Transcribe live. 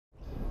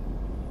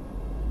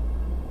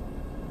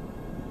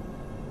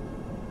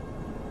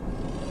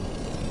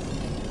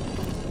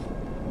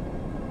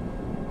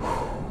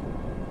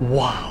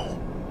Wow.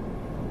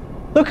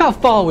 Look how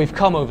far we've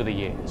come over the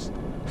years.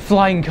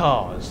 Flying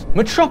cars,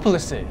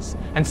 metropolises,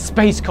 and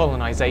space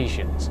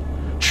colonizations,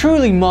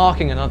 truly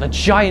marking another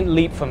giant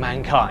leap for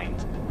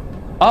mankind.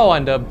 Oh,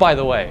 and by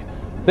the way,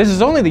 this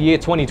is only the year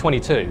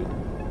 2022.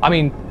 I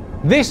mean,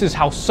 this is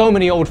how so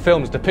many old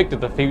films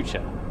depicted the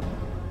future.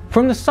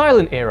 From the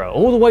silent era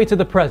all the way to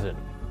the present,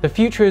 the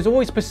future is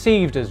always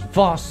perceived as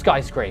vast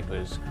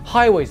skyscrapers,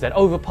 highways that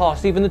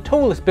overpass even the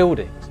tallest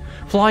buildings,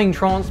 flying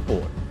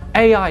transport,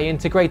 AI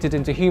integrated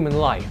into human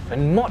life,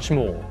 and much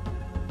more.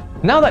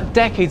 Now that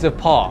decades have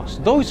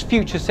passed, those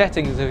future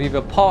settings have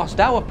either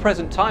passed our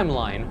present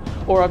timeline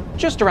or are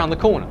just around the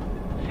corner.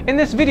 In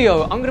this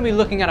video, I'm going to be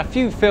looking at a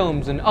few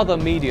films and other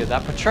media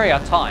that portray our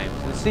times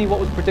and see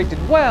what was predicted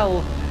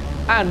well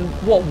and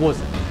what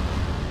wasn't.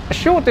 A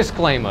short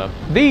disclaimer,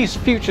 these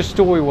future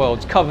story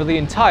worlds cover the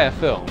entire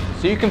film,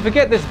 so you can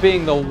forget this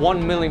being the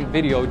 1 millionth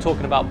video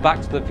talking about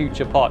Back to the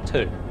Future Part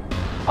 2.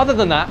 Other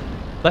than that,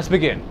 let's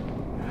begin.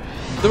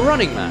 The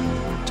Running Man,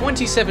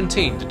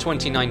 2017 to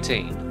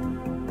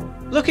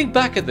 2019. Looking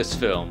back at this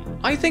film,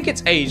 I think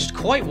it's aged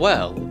quite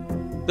well.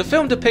 The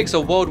film depicts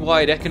a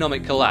worldwide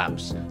economic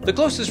collapse, the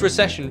closest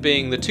recession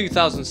being the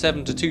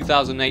 2007 to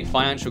 2008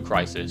 financial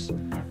crisis.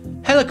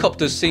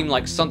 Helicopters seem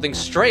like something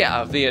straight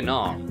out of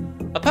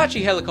Vietnam.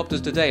 Apache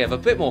helicopters today have a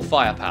bit more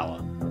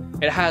firepower.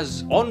 It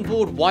has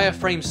onboard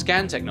wireframe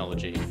scan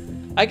technology.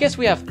 I guess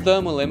we have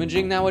thermal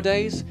imaging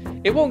nowadays.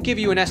 It won't give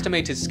you an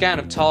estimated scan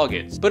of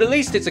targets, but at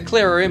least it's a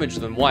clearer image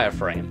than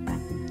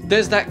wireframe.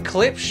 There's that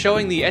clip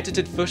showing the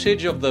edited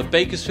footage of the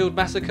Bakersfield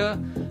massacre.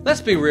 Let's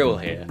be real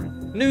here.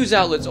 News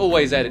outlets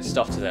always edit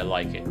stuff to their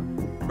liking.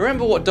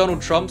 Remember what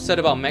Donald Trump said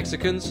about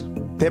Mexicans?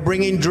 They're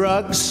bringing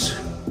drugs,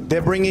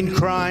 they're bringing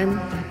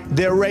crime,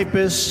 they're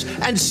rapists,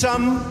 and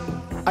some,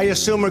 I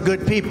assume, are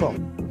good people.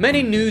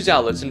 Many news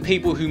outlets and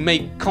people who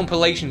make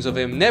compilations of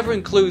him never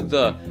include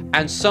the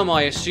 "and some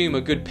I assume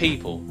are good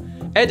people,"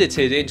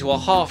 edited into a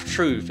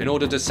half-truth in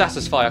order to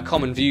satisfy a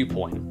common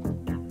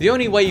viewpoint. The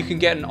only way you can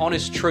get an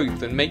honest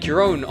truth and make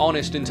your own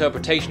honest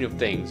interpretation of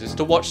things is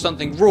to watch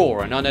something raw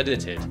and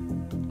unedited.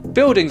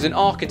 Buildings and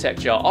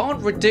architecture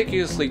aren't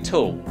ridiculously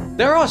tall.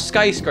 There are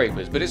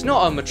skyscrapers, but it's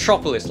not a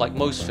metropolis like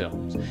most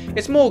films.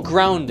 It's more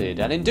grounded,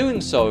 and in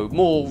doing so,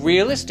 more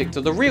realistic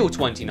to the real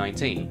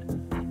 2019.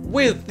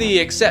 With the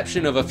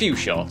exception of a few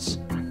shots.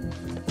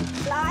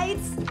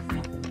 Lights,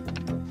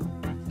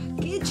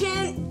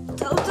 kitchen,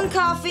 toast and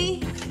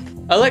coffee.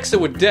 Alexa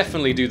would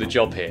definitely do the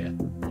job here.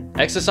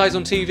 Exercise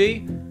on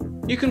TV?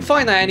 You can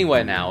find that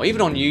anywhere now,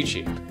 even on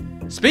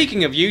YouTube.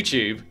 Speaking of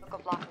YouTube...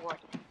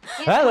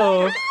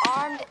 Hello!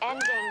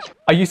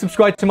 Are you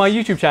subscribed to my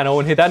YouTube channel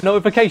and hit that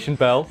notification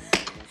bell?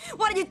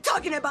 What are you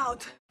talking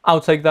about? I'll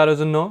take that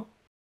as a no.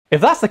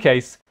 If that's the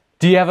case,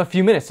 do you have a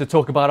few minutes to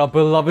talk about our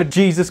beloved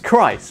Jesus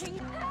Christ?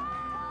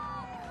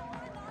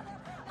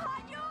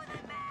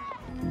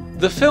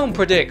 The film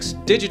predicts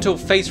digital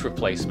face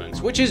replacements,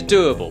 which is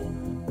doable.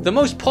 The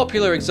most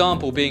popular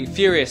example being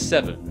Furious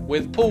 7,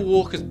 with Paul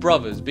Walker's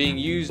brothers being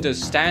used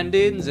as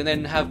stand-ins and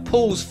then have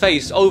Paul's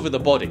face over the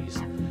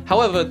bodies.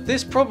 However,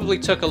 this probably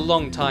took a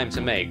long time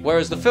to make,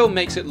 whereas the film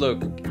makes it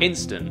look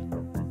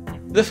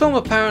instant. The film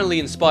apparently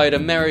inspired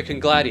American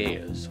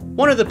Gladiators.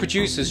 One of the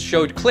producers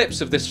showed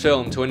clips of this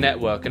film to a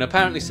network and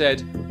apparently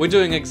said, "We're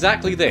doing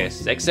exactly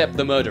this, except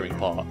the murdering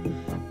part."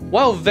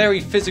 While very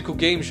physical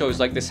game shows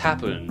like this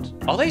happened,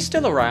 are they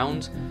still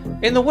around?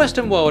 In the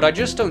Western world, I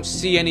just don't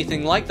see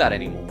anything like that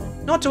anymore.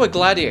 Not to a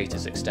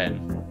Gladiators extent.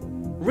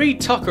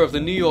 Reed Tucker of the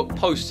New York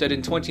Post said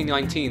in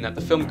 2019 that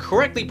the film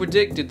correctly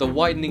predicted the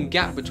widening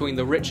gap between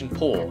the rich and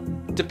poor,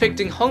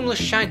 depicting homeless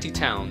shanty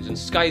towns and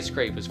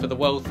skyscrapers for the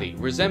wealthy,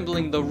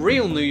 resembling the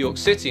real New York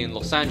City and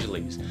Los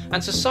Angeles,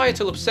 and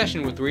societal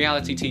obsession with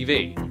reality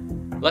TV.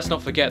 Let's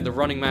not forget The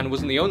Running Man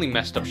wasn't the only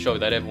messed up show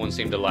that everyone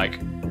seemed to like.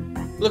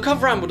 Look,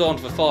 I've rambled on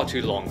for far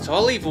too long, so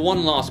I'll leave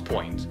one last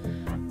point.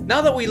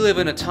 Now that we live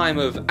in a time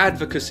of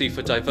advocacy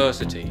for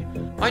diversity,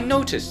 I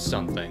noticed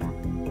something.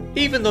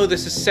 Even though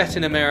this is set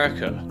in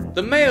America,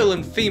 the male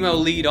and female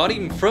lead aren't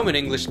even from an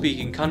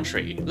English-speaking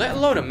country, let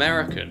alone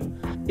American.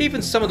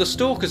 Even some of the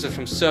stalkers are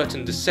from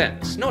certain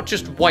descents, not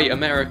just white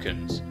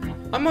Americans.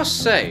 I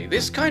must say,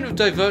 this kind of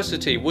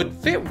diversity would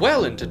fit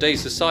well in today's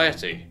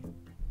society.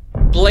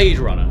 Blade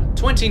Runner,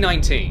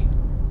 2019.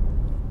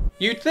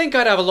 You'd think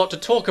I'd have a lot to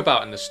talk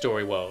about in the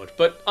story world,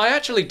 but I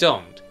actually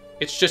don't.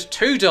 It's just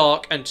too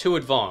dark and too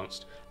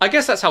advanced. I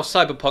guess that's how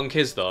cyberpunk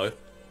is though.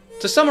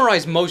 To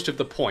summarise most of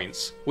the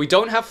points, we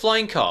don't have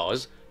flying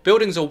cars,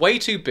 buildings are way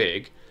too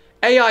big,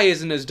 AI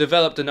isn't as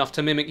developed enough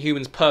to mimic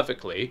humans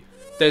perfectly,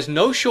 there's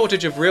no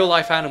shortage of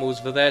real-life animals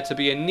for there to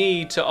be a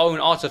need to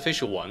own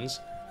artificial ones,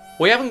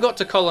 we haven't got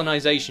to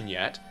colonisation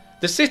yet,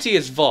 the city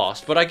is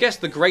vast, but I guess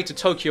the greater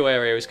Tokyo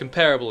area is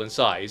comparable in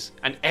size,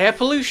 and air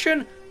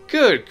pollution?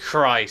 Good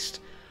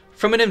Christ!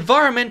 From an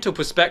environmental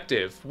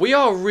perspective, we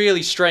are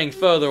really straying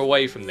further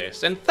away from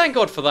this, and thank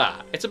God for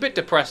that, it's a bit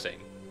depressing.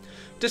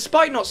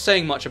 Despite not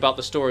saying much about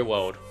the story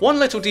world, one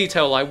little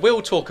detail I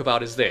will talk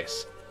about is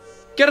this.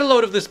 Get a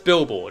load of this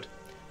billboard.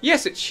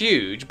 Yes, it's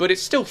huge, but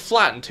it's still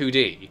flat in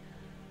 2D.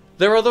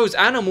 There are those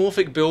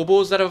anamorphic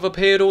billboards that have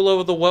appeared all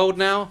over the world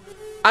now.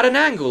 At an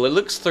angle, it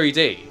looks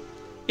 3D.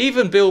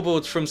 Even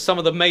billboards from some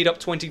of the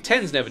made-up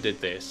 2010s never did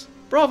this.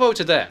 Bravo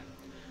to them.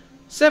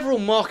 Several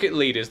market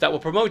leaders that were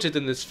promoted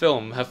in this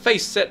film have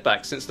faced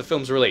setbacks since the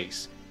film's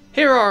release.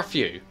 Here are a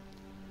few.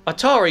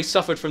 Atari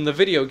suffered from the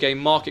video game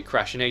market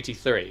crash in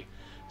 '83.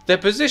 Their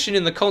position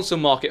in the console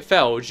market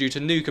fell due to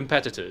new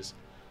competitors.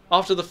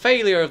 After the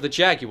failure of the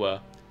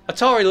Jaguar,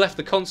 Atari left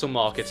the console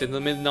market in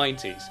the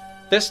mid-90s.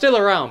 They're still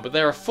around, but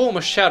they're a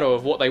former shadow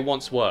of what they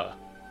once were.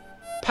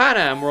 Pan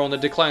Am were on the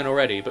decline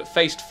already, but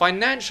faced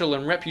financial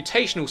and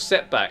reputational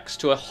setbacks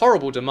to a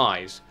horrible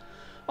demise.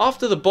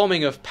 After the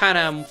bombing of Pan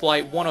Am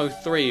Flight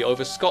 103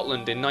 over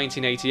Scotland in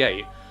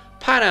 1988,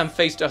 Pan Am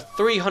faced a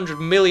 $300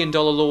 million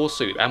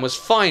lawsuit and was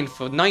fined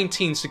for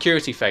 19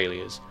 security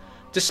failures.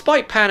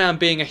 Despite Pan Am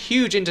being a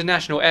huge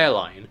international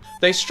airline,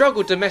 they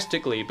struggled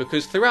domestically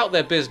because throughout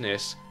their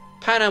business,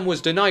 Pan Am was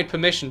denied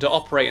permission to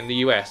operate in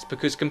the US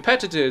because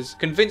competitors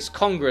convinced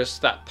Congress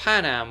that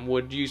Pan Am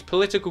would use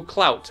political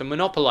clout to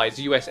monopolize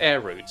US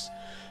air routes.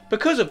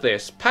 Because of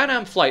this, Pan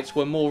Am flights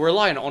were more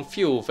reliant on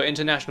fuel for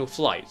international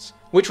flights,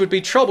 which would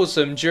be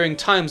troublesome during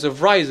times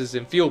of rises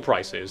in fuel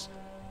prices.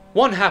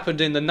 One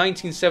happened in the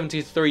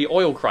 1973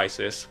 oil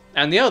crisis,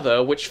 and the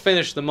other, which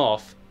finished them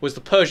off, was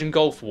the Persian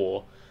Gulf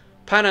War.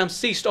 Pan Am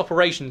ceased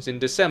operations in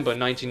December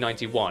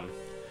 1991.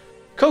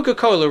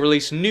 Coca-Cola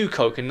released New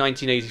Coke in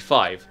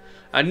 1985,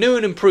 a new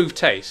and improved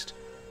taste.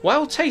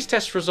 While taste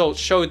test results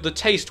showed the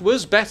taste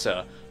was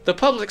better, the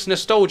public's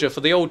nostalgia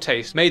for the old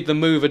taste made the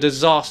move a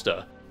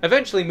disaster,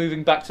 eventually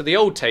moving back to the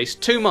old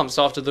taste 2 months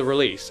after the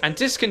release, and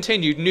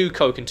discontinued New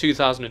Coke in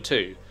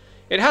 2002.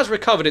 It has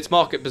recovered its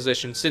market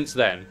position since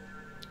then.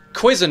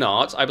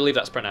 Cuisinart, I believe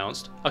that's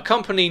pronounced, a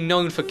company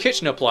known for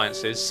kitchen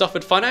appliances,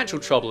 suffered financial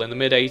trouble in the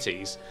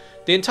mid-80s.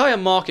 The entire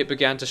market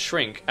began to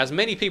shrink as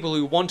many people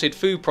who wanted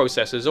food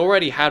processors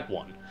already had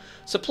one.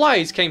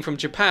 Supplies came from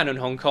Japan and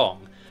Hong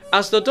Kong.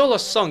 As the dollar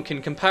sunk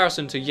in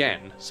comparison to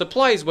yen,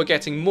 supplies were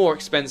getting more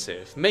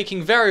expensive,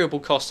 making variable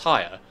costs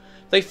higher.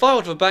 They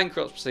filed for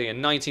bankruptcy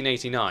in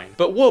 1989,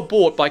 but were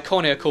bought by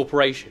Conair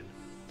Corporation.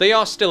 They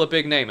are still a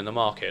big name in the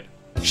market.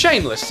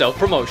 Shameless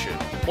self-promotion.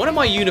 One of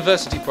my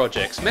university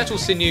projects, Metal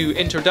Sinew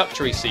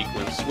Introductory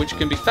Sequence, which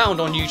can be found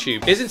on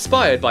YouTube, is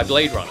inspired by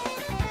Blade Runner.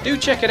 Do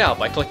check it out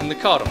by clicking the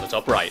card on the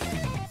top right.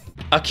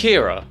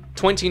 Akira,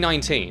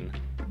 2019.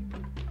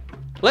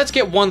 Let's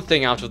get one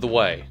thing out of the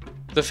way.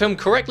 The film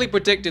correctly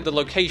predicted the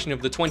location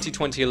of the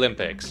 2020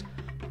 Olympics.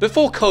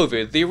 Before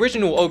COVID, the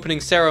original opening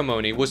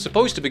ceremony was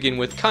supposed to begin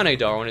with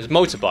Kaneda on his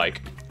motorbike.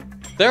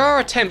 There are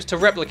attempts to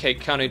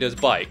replicate Kaneda's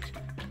bike.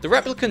 The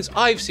replicants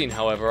I've seen,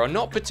 however, are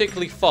not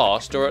particularly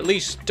fast, or at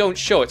least don't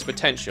show its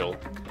potential.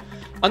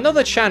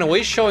 Another channel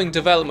is showing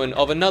development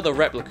of another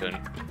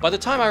replicant. By the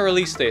time I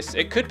release this,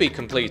 it could be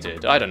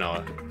completed, I don't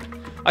know.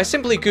 I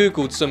simply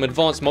googled some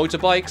advanced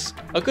motorbikes.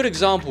 A good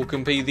example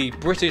can be the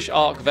British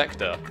Arc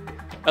Vector.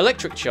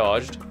 Electric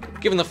charged,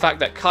 given the fact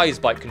that Kai's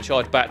bike can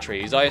charge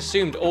batteries, I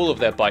assumed all of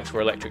their bikes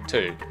were electric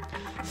too.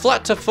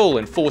 Flat to full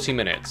in 40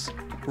 minutes.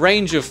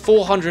 Range of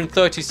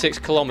 436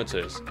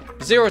 kilometers.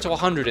 0 to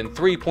 100 in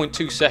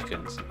 3.2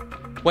 seconds.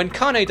 When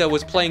Kaneda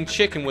was playing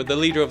chicken with the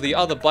leader of the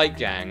other bike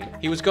gang,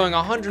 he was going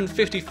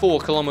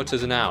 154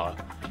 kilometers an hour.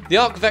 The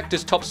Arc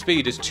Vector's top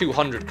speed is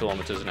 200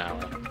 kilometers an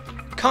hour.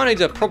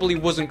 Kaneda probably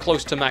wasn't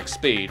close to max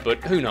speed,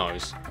 but who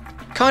knows.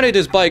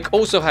 Kaneda's bike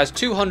also has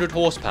 200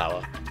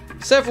 horsepower.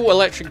 Several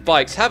electric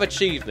bikes have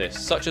achieved this,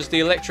 such as the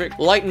electric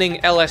Lightning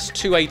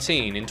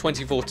LS218 in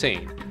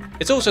 2014.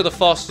 It's also the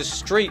fastest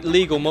street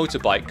legal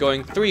motorbike,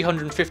 going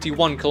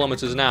 351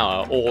 kilometers an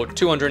hour or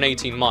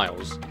 218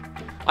 miles.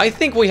 I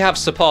think we have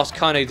surpassed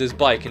Kaneda's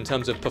bike in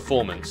terms of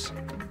performance.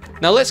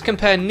 Now let's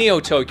compare Neo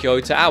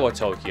Tokyo to our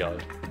Tokyo.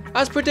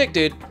 As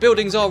predicted,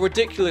 buildings are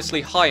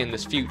ridiculously high in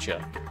this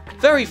future.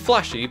 Very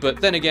flashy, but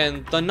then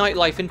again, the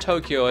nightlife in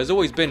Tokyo has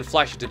always been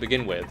flashy to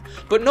begin with,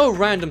 but no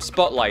random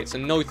spotlights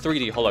and no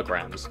 3D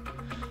holograms.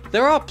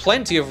 There are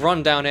plenty of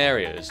rundown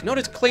areas, not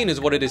as clean as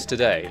what it is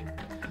today.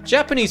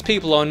 Japanese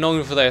people are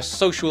known for their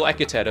social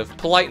etiquette of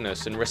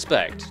politeness and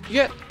respect,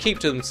 yet keep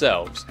to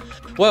themselves.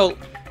 Well,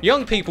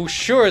 young people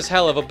sure as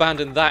hell have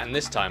abandoned that in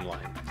this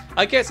timeline.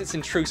 I guess it's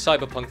in true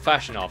cyberpunk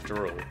fashion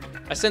after all.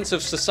 A sense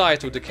of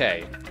societal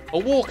decay. A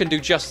war can do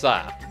just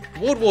that.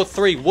 World War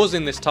III was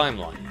in this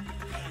timeline.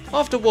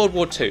 After World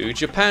War II,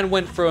 Japan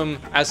went from,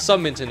 as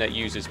some internet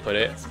users put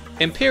it,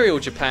 Imperial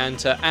Japan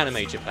to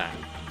Anime Japan.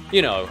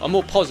 You know, a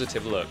more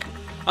positive look.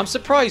 I'm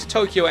surprised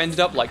Tokyo ended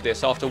up like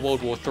this after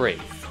World War III.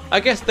 I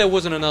guess there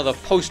wasn't another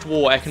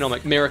post-war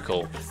economic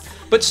miracle.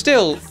 But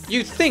still,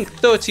 you'd think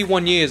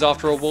 31 years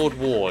after a world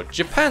war,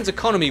 Japan's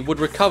economy would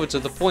recover to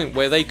the point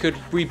where they could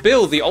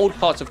rebuild the old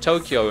parts of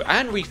Tokyo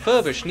and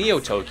refurbish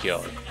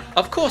Neo-Tokyo.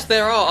 Of course,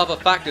 there are other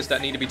factors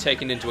that need to be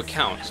taken into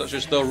account, such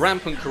as the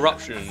rampant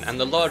corruption and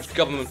the large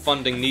government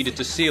funding needed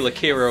to seal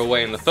Akira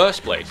away in the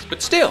first place,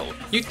 but still,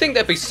 you'd think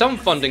there'd be some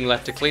funding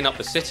left to clean up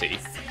the city.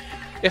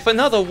 If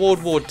another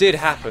world war did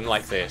happen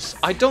like this,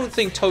 I don't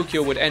think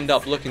Tokyo would end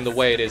up looking the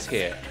way it is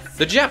here.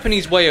 The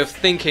Japanese way of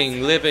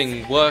thinking,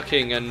 living,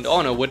 working, and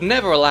honor would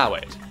never allow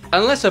it,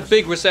 unless a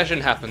big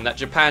recession happened that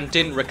Japan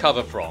didn't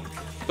recover from.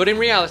 But in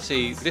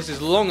reality, this is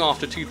long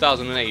after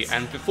 2008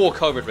 and before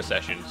COVID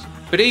recessions.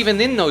 But even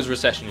in those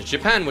recessions,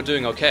 Japan were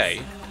doing okay.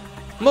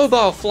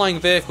 Mobile flying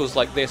vehicles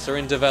like this are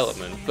in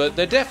development, but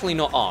they're definitely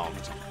not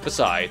armed.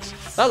 Besides,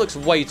 that looks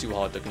way too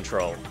hard to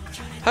control.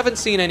 Haven't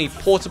seen any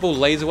portable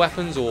laser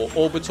weapons or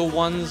orbital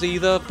ones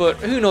either, but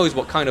who knows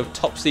what kind of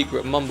top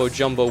secret mumbo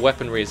jumbo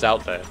weaponry is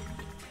out there.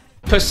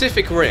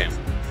 Pacific Rim,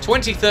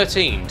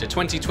 2013 to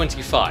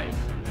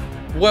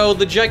 2025. Well,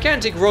 the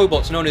gigantic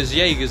robots known as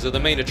Jaegers are the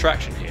main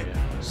attraction here.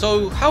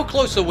 So how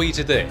close are we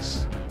to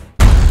this?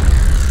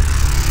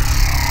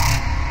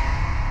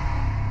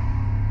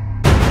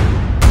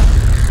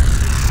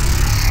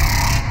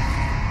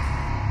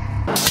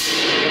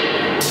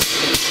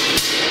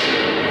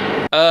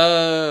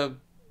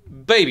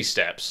 Baby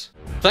steps.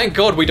 Thank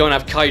God we don't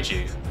have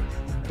kaiju.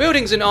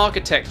 Buildings and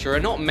architecture are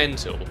not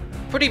mental,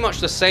 pretty much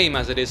the same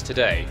as it is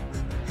today.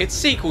 Its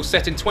sequel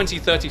set in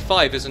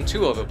 2035 isn't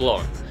too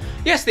overblown.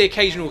 Yes, the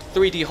occasional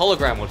 3D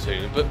hologram or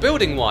two, but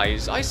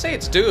building-wise, I say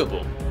it's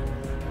doable.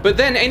 But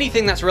then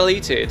anything that's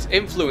related,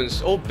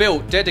 influenced, or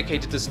built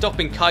dedicated to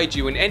stopping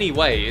kaiju in any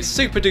way is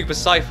super duper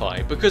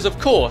sci-fi, because of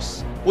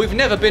course, we've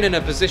never been in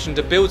a position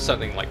to build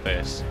something like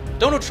this.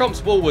 Donald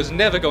Trump's wall was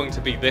never going to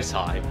be this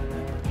high.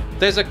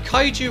 There's a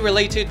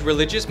kaiju-related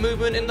religious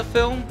movement in the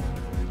film?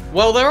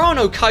 Well, there are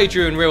no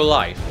kaiju in real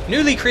life.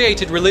 Newly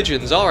created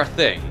religions are a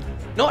thing.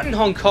 Not in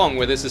Hong Kong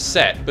where this is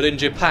set, but in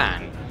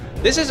Japan.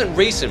 This isn't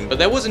recent, but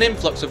there was an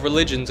influx of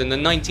religions in the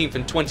 19th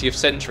and 20th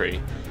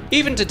century.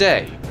 Even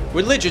today,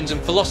 religions and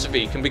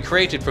philosophy can be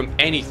created from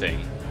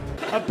anything.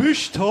 A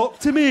bush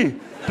talked to me.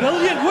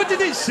 Brilliant. What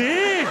did it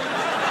say?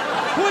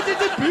 What did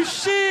the bush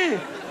say?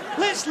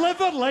 Let's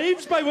live our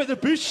lives by what the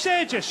bush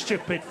said, you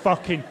stupid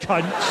fucking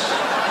cunts.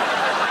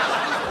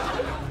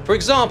 For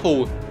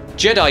example,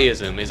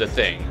 Jediism is a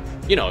thing.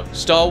 You know,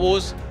 Star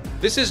Wars.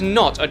 This is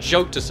not a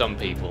joke to some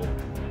people.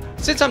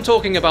 Since I'm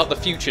talking about the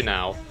future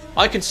now,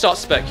 I can start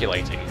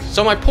speculating.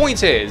 So my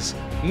point is,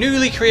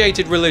 newly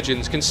created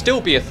religions can still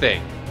be a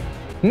thing.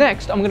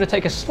 Next, I'm going to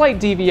take a slight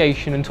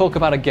deviation and talk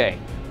about a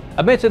game.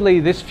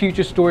 Admittedly, this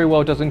future story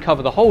world doesn't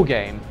cover the whole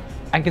game,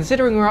 and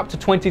considering we're up to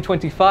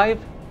 2025,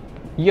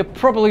 you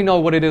probably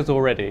know what it is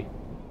already.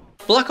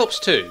 Black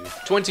Ops 2,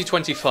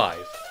 2025.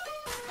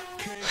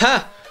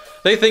 Ha!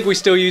 They think we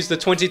still use the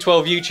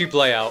 2012 YouTube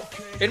layout.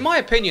 In my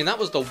opinion, that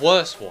was the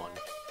worst one.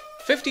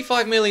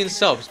 55 million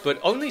subs, but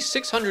only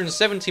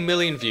 670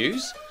 million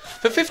views?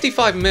 For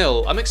 55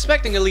 mil, I'm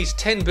expecting at least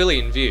 10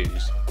 billion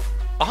views.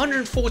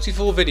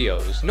 144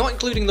 videos, not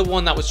including the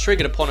one that was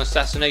triggered upon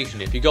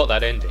assassination if you got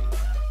that ending.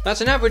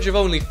 That's an average of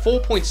only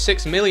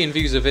 4.6 million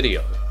views a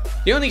video.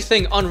 The only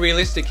thing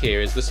unrealistic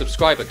here is the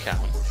subscriber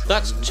count.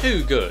 That's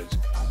too good.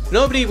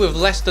 Nobody with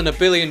less than a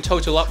billion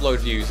total upload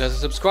views has a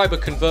subscriber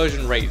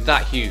conversion rate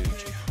that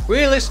huge.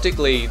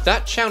 Realistically,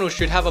 that channel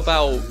should have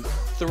about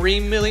 3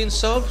 million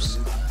subs?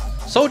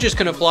 Soldiers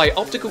can apply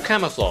optical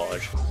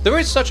camouflage. There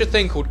is such a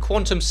thing called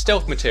quantum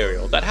stealth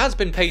material that has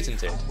been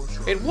patented.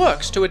 It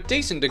works to a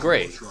decent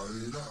degree.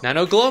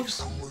 Nano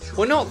gloves?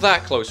 We're not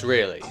that close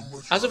really.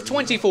 As of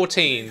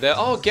 2014, there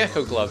are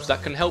gecko gloves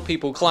that can help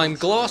people climb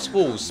glass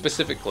walls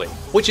specifically,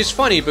 which is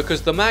funny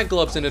because the mag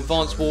gloves in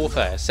Advanced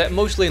Warfare, set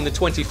mostly in the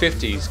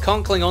 2050s,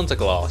 can't cling onto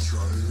glass.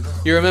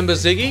 You remember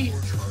Ziggy?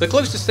 The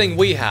closest thing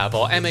we have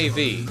are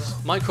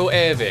MAVs, micro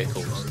air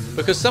vehicles,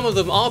 because some of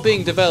them are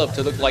being developed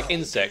to look like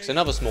insects and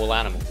other small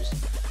animals.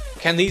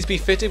 Can these be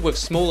fitted with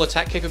small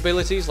attack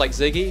capabilities like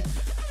Ziggy?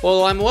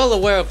 Well, I'm well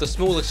aware of the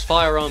smallest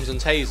firearms and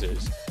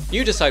tasers.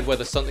 You decide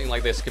whether something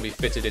like this can be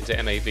fitted into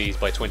MAVs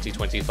by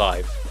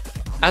 2025.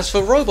 As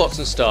for robots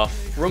and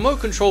stuff,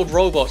 remote-controlled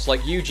robots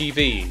like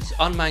UGVs,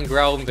 unmanned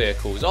ground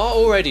vehicles, are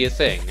already a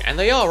thing, and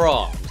they are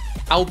armed,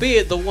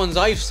 albeit the ones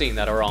I've seen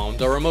that are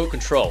armed are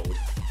remote-controlled.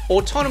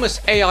 Autonomous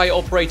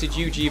AI-operated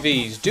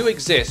UGVs do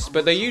exist,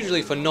 but they're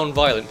usually for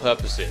non-violent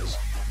purposes.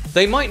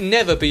 They might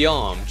never be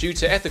armed due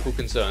to ethical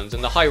concerns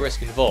and the high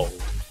risk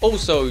involved.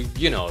 Also,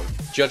 you know,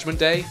 Judgment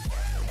Day?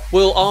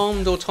 Will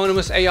armed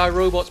autonomous AI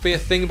robots be a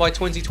thing by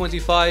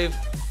 2025?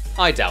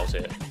 I doubt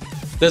it.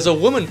 There's a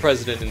woman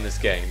president in this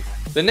game.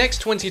 The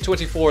next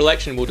 2024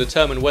 election will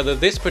determine whether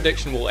this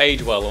prediction will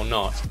age well or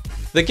not.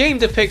 The game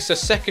depicts a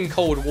second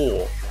Cold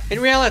War. In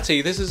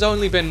reality, this has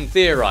only been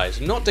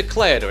theorized, not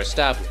declared or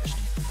established.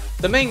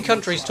 The main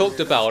countries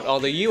talked about are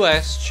the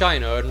US,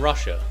 China, and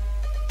Russia.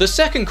 The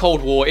second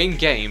Cold War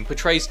in-game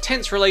portrays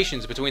tense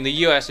relations between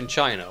the US and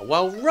China,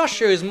 while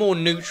Russia is more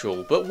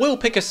neutral, but will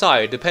pick a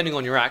side depending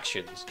on your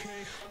actions.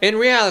 In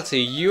reality,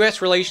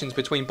 US relations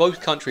between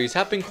both countries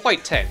have been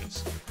quite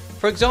tense.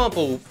 For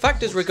example,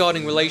 factors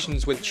regarding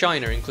relations with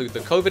China include the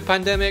COVID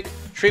pandemic,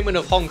 treatment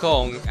of Hong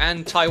Kong,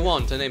 and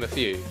Taiwan to name a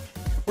few.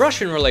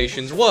 Russian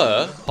relations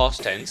were,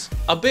 past tense,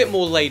 a bit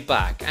more laid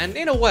back, and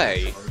in a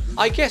way,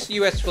 I guess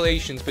US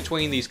relations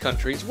between these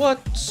countries were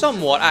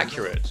somewhat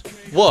accurate.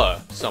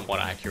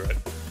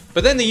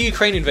 But then the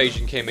Ukraine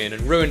invasion came in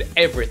and ruined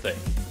everything.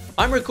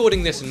 I'm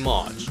recording this in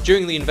March,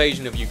 during the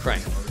invasion of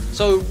Ukraine.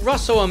 so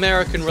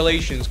Russo-American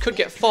relations could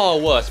get far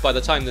worse by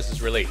the time this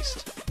is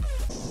released.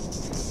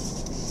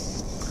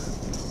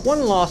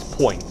 One last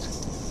point.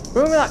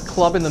 Remember that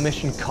club in the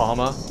Mission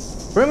Karma?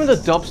 Remember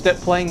the dubstep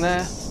playing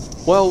there?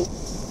 Well,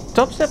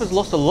 dubstep has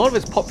lost a lot of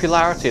its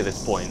popularity at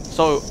this point,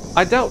 so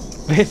I doubt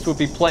this would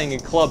be playing in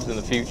clubs in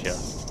the future.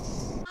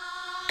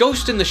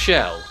 Ghost in the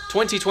Shell,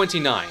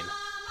 2029.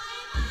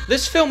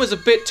 This film is a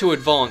bit too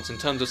advanced in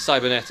terms of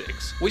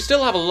cybernetics. We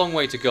still have a long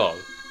way to go.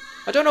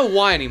 I don't know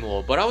why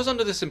anymore, but I was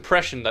under this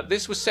impression that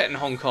this was set in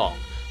Hong Kong,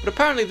 but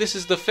apparently this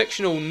is the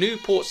fictional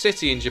Newport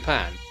City in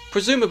Japan,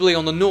 presumably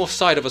on the north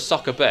side of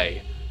Osaka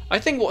Bay. I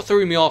think what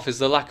threw me off is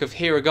the lack of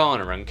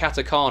hiragana and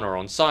katakana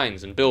on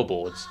signs and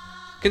billboards.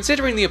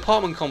 Considering the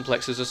apartment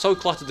complexes are so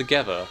cluttered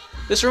together,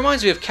 this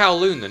reminds me of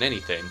Kowloon than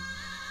anything.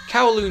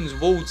 Kowloon's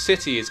walled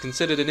city is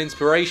considered an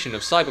inspiration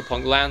of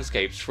cyberpunk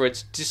landscapes for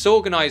its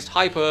disorganized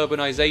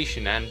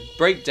hyper-urbanization and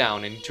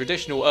breakdown in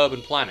traditional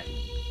urban planning.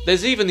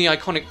 There's even the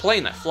iconic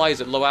plane that flies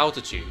at low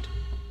altitude.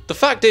 The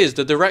fact is,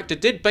 the director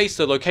did base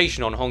the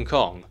location on Hong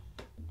Kong.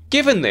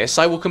 Given this,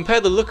 I will compare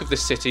the look of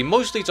this city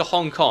mostly to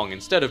Hong Kong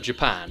instead of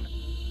Japan.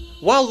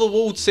 While the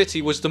walled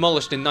city was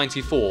demolished in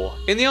 '94,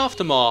 in the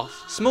aftermath,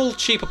 small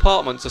cheap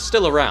apartments are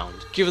still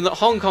around, given that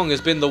Hong Kong has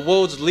been the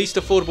world's least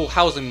affordable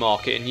housing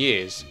market in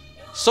years.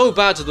 So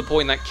bad to the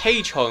point that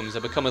cage homes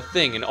have become a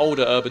thing in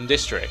older urban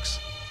districts.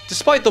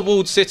 Despite the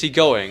walled city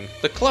going,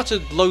 the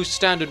cluttered,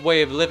 low-standard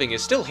way of living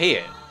is still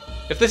here.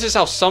 If this is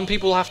how some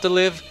people have to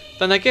live,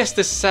 then I guess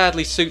this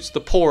sadly suits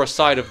the poorer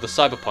side of the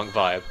cyberpunk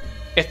vibe.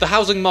 If the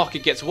housing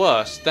market gets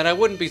worse, then I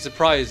wouldn't be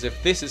surprised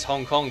if this is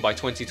Hong Kong by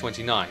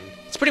 2029.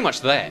 It's pretty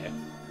much there.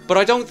 But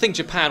I don't think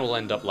Japan will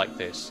end up like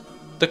this.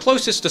 The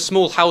closest to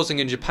small housing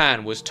in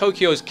Japan was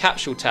Tokyo's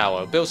Capsule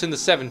Tower, built in the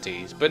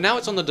 70s, but now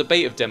it's on the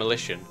debate of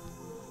demolition.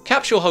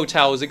 Capsule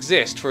hotels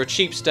exist for a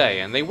cheap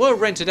stay, and they were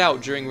rented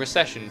out during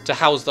recession to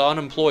house the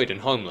unemployed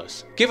and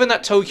homeless, given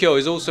that Tokyo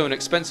is also an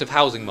expensive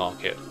housing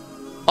market.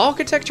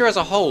 Architecture as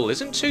a whole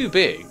isn't too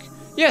big.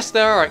 Yes,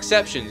 there are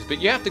exceptions,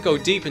 but you have to go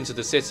deep into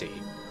the city.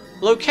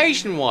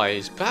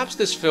 Location-wise, perhaps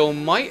this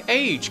film might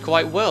age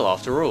quite well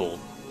after all.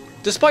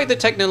 Despite the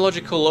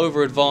technological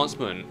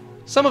over-advancement,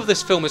 some of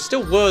this film is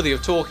still worthy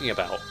of talking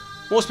about.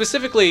 More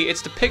specifically,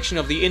 its depiction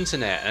of the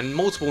internet and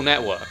multiple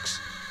networks.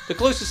 The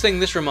closest thing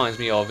this reminds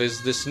me of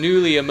is this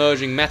newly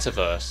emerging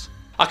metaverse.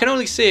 I can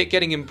only see it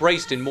getting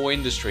embraced in more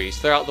industries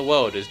throughout the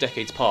world as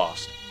decades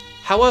pass.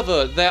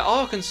 However, there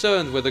are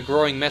concerns with a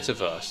growing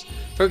metaverse.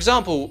 For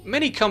example,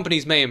 many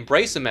companies may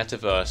embrace a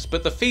metaverse,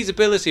 but the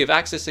feasibility of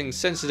accessing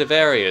sensitive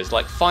areas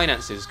like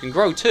finances can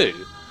grow too.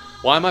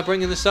 Why am I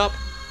bringing this up?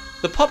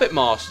 The Puppet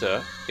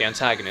Master, the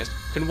antagonist,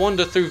 can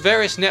wander through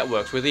various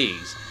networks with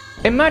ease.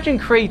 Imagine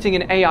creating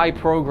an AI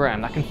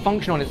program that can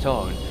function on its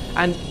own,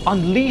 and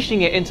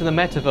unleashing it into the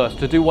metaverse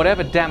to do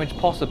whatever damage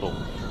possible.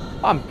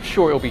 I'm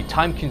sure it'll be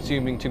time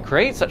consuming to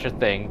create such a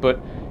thing, but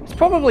it's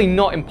probably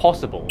not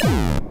impossible.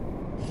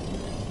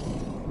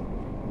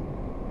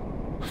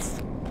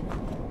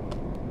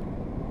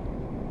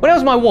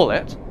 Where's my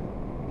wallet?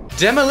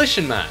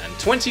 Demolition Man,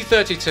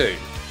 2032.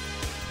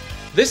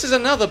 This is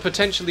another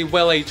potentially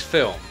well-aged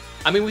film.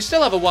 I mean, we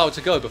still have a while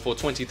to go before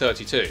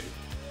 2032.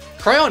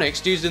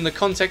 Cryonics used in the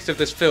context of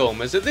this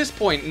film is at this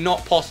point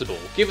not possible,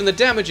 given the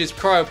damages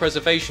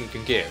cryopreservation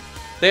can give.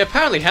 They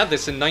apparently had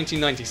this in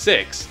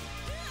 1996.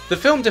 The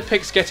film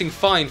depicts getting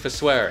fined for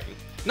swearing.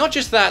 Not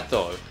just that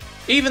though,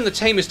 even the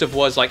tamest of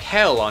words like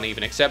hell aren't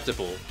even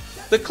acceptable.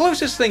 The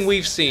closest thing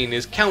we've seen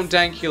is Count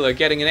Dankula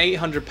getting an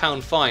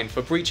 £800 fine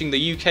for breaching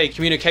the UK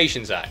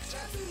Communications Act.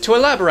 To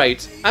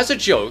elaborate, as a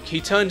joke,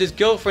 he turned his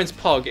girlfriend's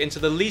pug into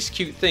the least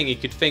cute thing he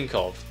could think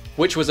of,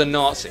 which was a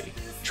Nazi,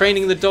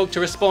 training the dog to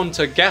respond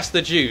to "Gas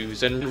the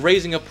Jews" and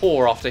raising a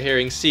paw after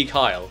hearing "Sieg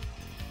Heil."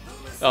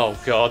 Oh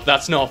god,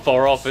 that's not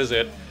far off, is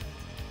it?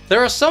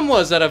 There are some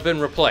words that have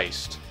been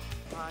replaced.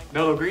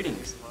 Mellow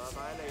greetings.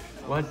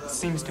 What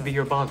seems to be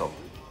your boggle?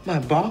 My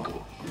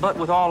boggle? But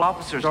with all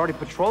officers already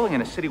patrolling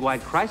in a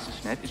citywide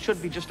crisis net, it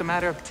should be just a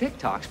matter of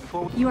TikToks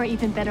before we... You are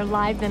even better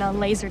live than on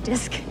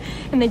Laserdisc.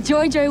 And the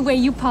joy way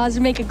you pause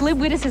to make a glib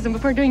witticism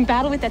before doing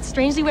battle with that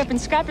strangely weapon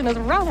scrap in those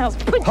roundhouse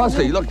punches.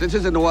 Hussy, look, this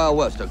isn't the Wild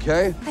West,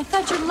 okay? I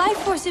thought your life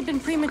force had been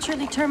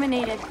prematurely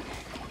terminated.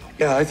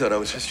 Yeah, I thought I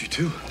was history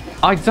too.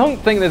 I don't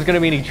think there's going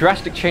to be any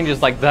drastic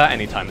changes like that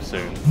anytime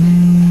soon.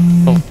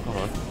 Oh, hold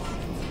on.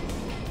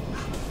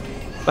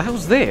 The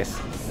hell's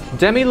this?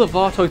 Demi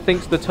Lovato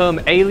thinks the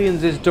term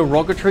aliens is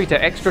derogatory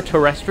to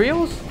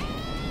extraterrestrials?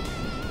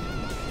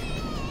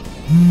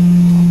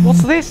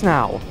 What's this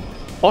now?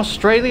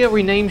 Australia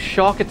renames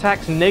shark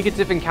attacks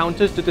negative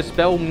encounters to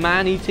dispel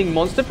man-eating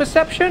monster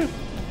perception?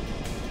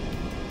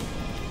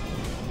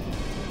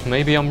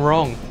 Maybe I'm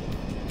wrong.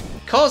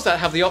 Cars that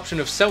have the option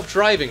of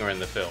self-driving are in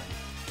the film.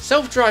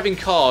 Self-driving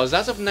cars,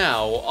 as of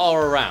now,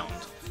 are around.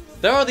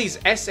 There are these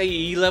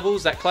SAE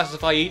levels that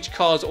classify each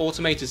car's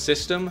automated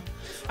system.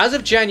 As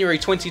of January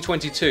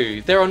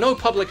 2022, there are no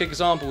public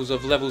examples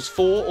of levels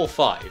 4 or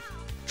 5.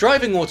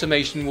 Driving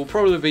automation will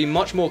probably be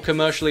much more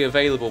commercially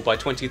available by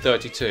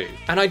 2032,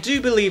 and I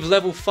do believe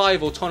level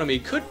 5 autonomy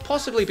could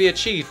possibly be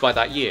achieved by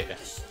that year.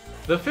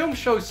 The film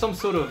shows some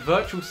sort of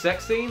virtual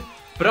sex scene,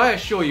 but I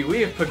assure you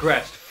we have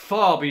progressed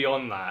far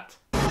beyond that.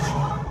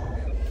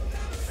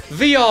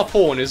 VR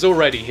porn is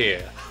already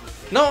here.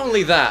 Not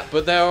only that,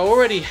 but there are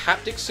already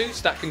haptic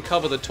suits that can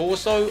cover the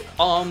torso,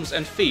 arms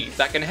and feet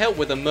that can help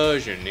with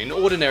immersion in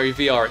ordinary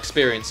VR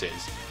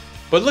experiences.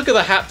 But look at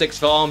the haptics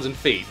for arms and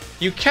feet.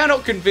 You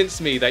cannot convince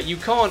me that you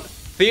can't,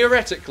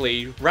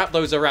 theoretically, wrap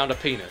those around a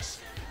penis.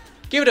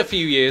 Give it a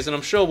few years and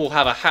I'm sure we'll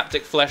have a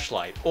haptic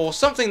fleshlight, or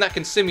something that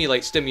can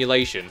simulate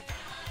stimulation.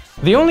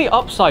 The only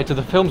upside to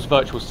the film's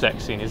virtual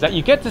sex scene is that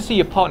you get to see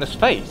your partner's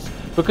face,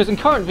 because in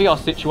current VR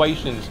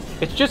situations,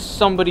 it's just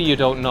somebody you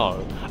don't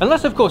know.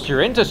 Unless of course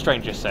you're into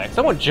stranger sex,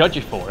 I won't judge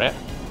you for it.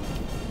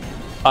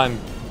 I'm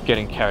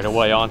getting carried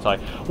away, aren't I?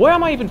 Where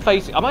am I even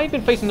facing? Am I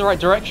even facing the right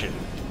direction?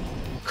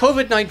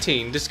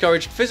 COVID-19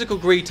 discouraged physical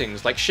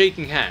greetings like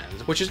shaking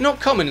hands, which is not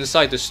common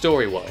inside the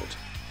story world.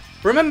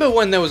 Remember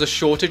when there was a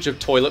shortage of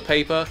toilet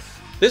paper?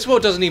 This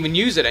world doesn't even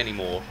use it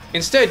anymore,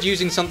 instead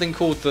using something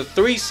called the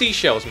 3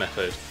 seashells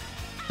method.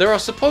 There are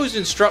supposed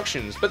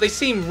instructions, but they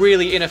seem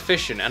really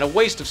inefficient and a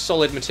waste of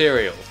solid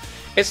material.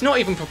 It's not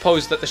even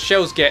proposed that the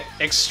shells get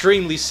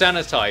extremely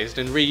sanitized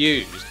and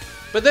reused.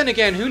 But then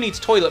again, who needs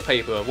toilet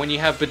paper when you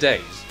have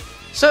bidets?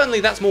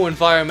 Certainly that's more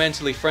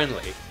environmentally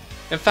friendly.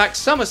 In fact,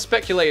 some have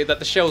speculated that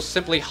the shells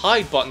simply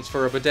hide buttons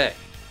for a bidet.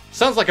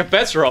 Sounds like a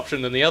better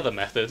option than the other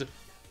method.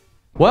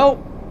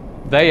 Well,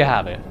 there you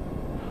have it.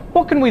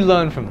 What can we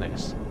learn from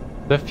this?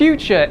 The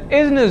future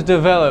isn't as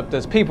developed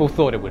as people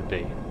thought it would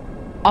be.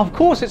 Of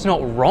course it's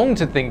not wrong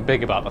to think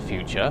big about the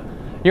future.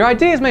 Your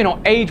ideas may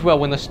not age well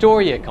when the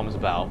story year comes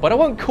about, but I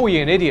won't call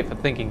you an idiot for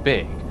thinking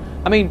big.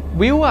 I mean,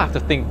 we all have to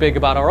think big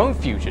about our own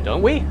future,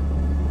 don't we?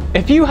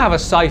 If you have a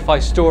sci-fi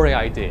story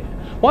idea,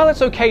 while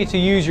it's okay to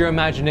use your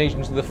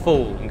imagination to the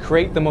full and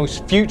create the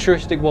most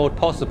futuristic world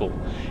possible,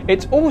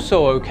 it's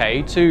also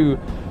okay to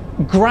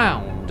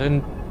ground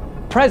and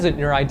present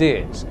your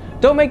ideas.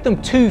 Don't make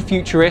them too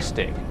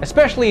futuristic,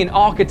 especially in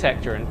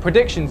architecture and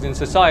predictions in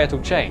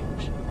societal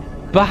change.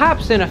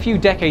 Perhaps in a few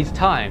decades'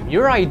 time,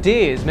 your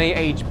ideas may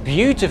age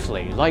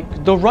beautifully,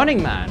 like The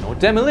Running Man or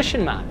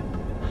Demolition Man.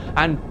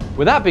 And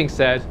with that being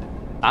said,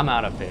 I'm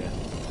out of here.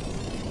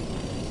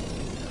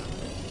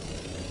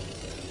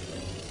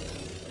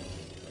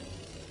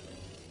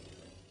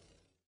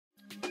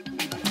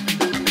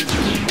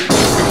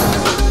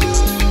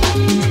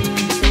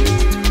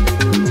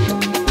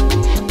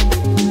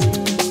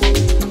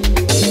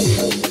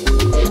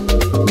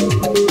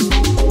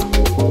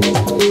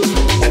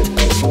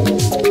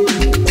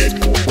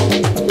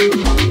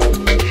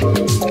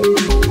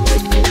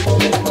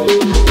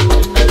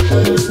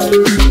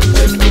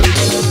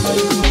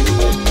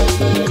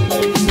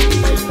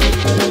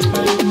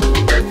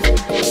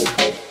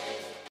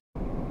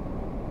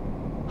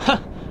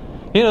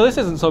 You know, this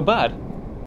isn't so bad.